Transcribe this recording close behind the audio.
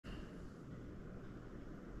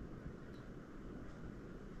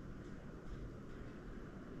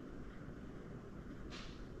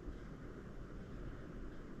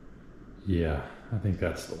Yeah, I think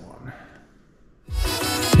that's the one.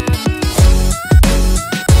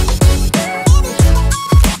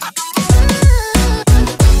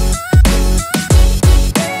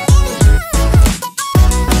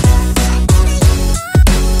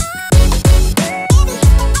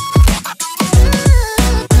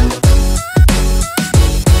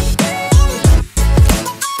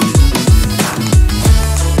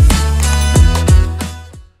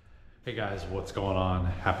 Hey guys, what's going on?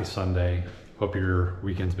 Happy Sunday. Hope your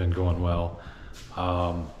weekend's been going well.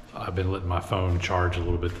 I've been letting my phone charge a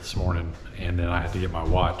little bit this morning, and then I had to get my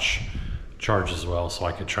watch charged as well so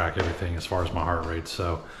I could track everything as far as my heart rate.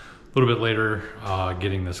 So a little bit later,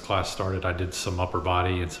 getting this class started, I did some upper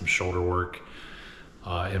body and some shoulder work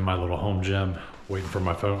in my little home gym, waiting for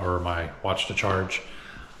my phone or my watch to charge.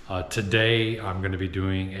 Today, I'm going to be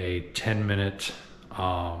doing a 10-minute,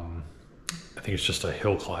 I think it's just a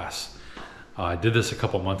hill class. I did this a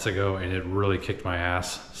couple months ago and it really kicked my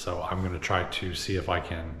ass. So I'm gonna try to see if I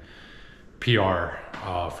can PR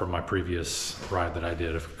from my previous ride that I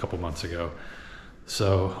did a couple months ago.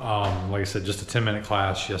 So like I said, just a 10-minute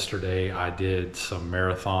class. Yesterday I did some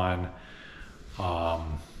marathon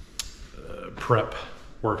prep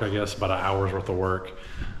work, I guess, about an hour's worth of work.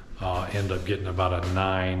 End up getting about a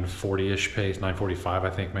 9:40-ish pace, 9:45 I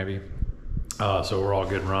think maybe. So we're all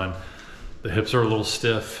good and run. The hips are a little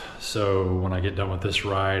stiff, so when I get done with this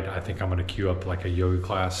ride, I think I'm gonna queue up like a yoga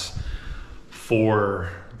class for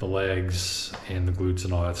the legs and the glutes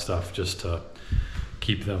and all that stuff, just to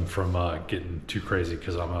keep them from getting too crazy,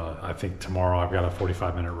 because I think tomorrow I've got a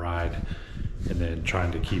 45-minute ride, and then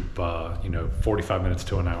trying to keep 45 minutes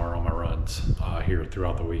to an hour on my runs here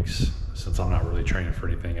throughout the weeks, since I'm not really training for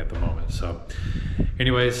anything at the moment. So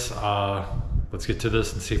anyways, let's get to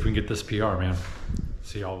this and see if we can get this PR, man.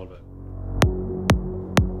 See y'all a little bit.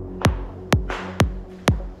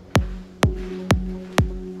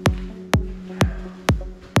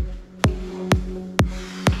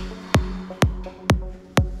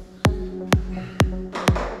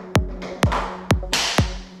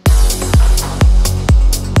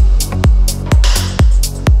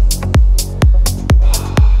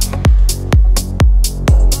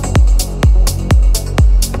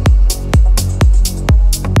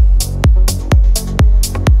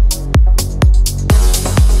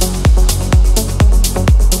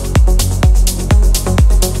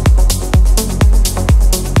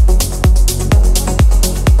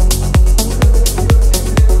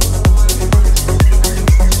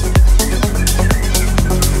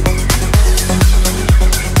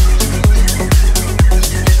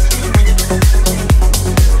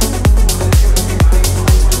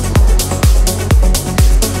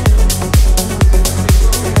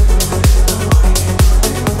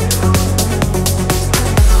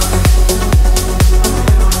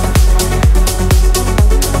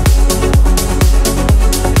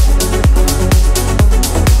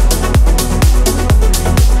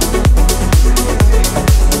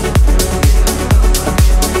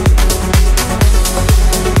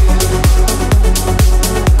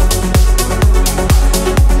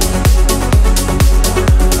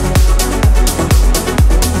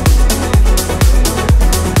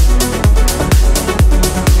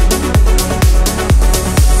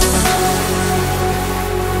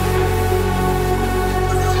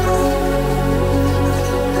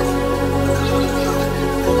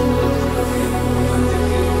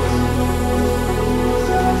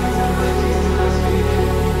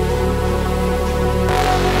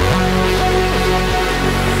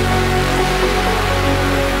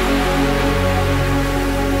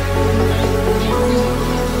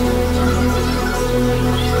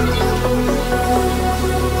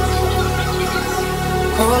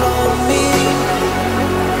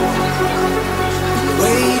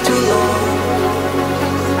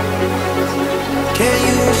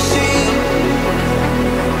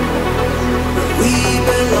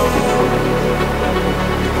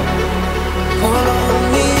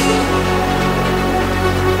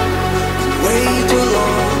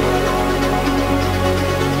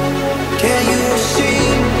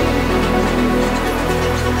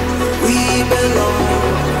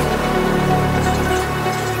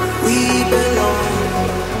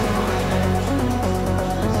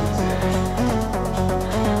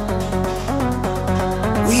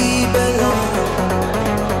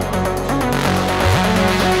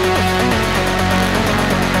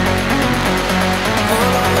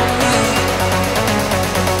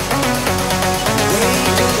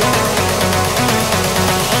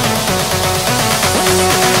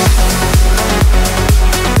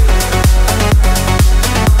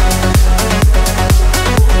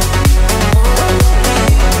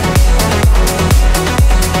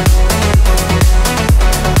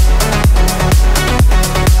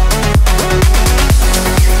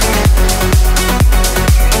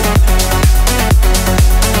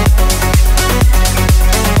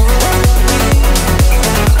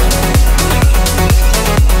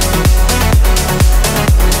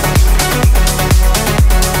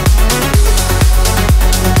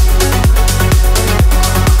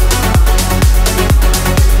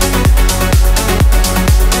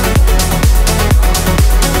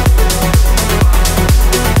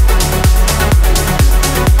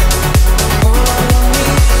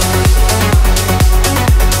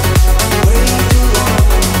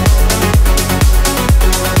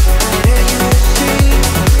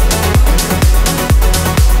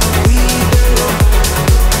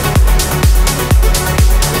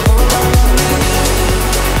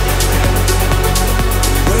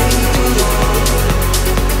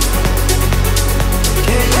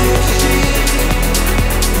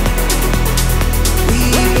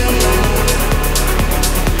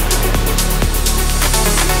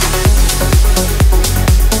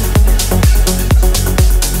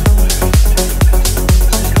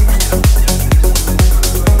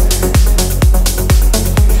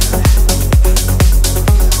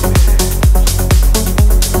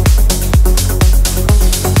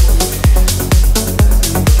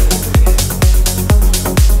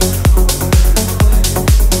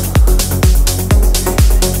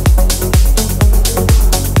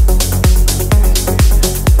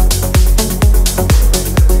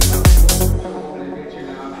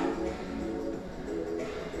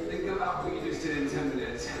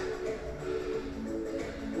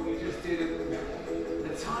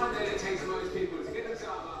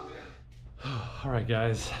 All right,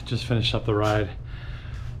 guys, just finished up the ride.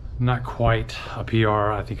 Not quite a PR.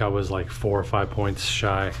 I think I was like 4 or 5 points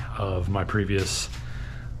shy of my previous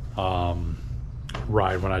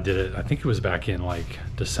ride when I did it. I think it was back in like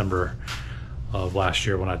December of last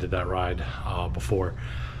year when I did that ride before.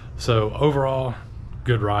 So overall,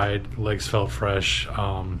 good ride. Legs felt fresh.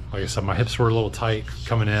 Like I said, my hips were a little tight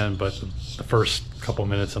coming in, but the first couple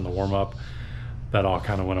minutes in the warm-up, that all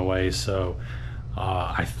kind of went away. So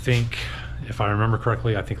I think, if I remember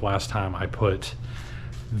correctly, I think last time I put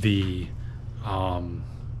the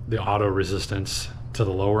auto resistance to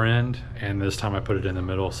the lower end, and this time I put it in the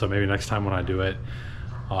middle. So maybe next time when I do it,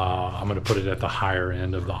 I'm going to put it at the higher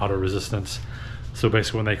end of the auto resistance. So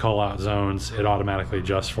basically when they call out zones, it automatically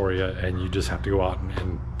adjusts for you, and you just have to go out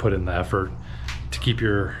and put in the effort to keep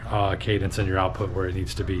your cadence and your output where it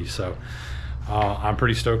needs to be. So I'm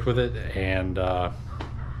pretty stoked with it, and I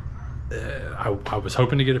was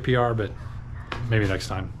hoping to get a PR, but maybe next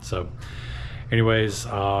time. So anyways,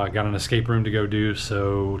 I got an escape room to go do,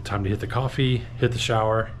 so time to hit the coffee, hit the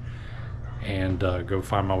shower, and go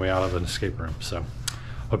find my way out of an escape room. So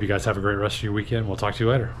hope you guys have a great rest of your weekend. We'll talk to you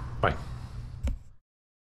later. Bye.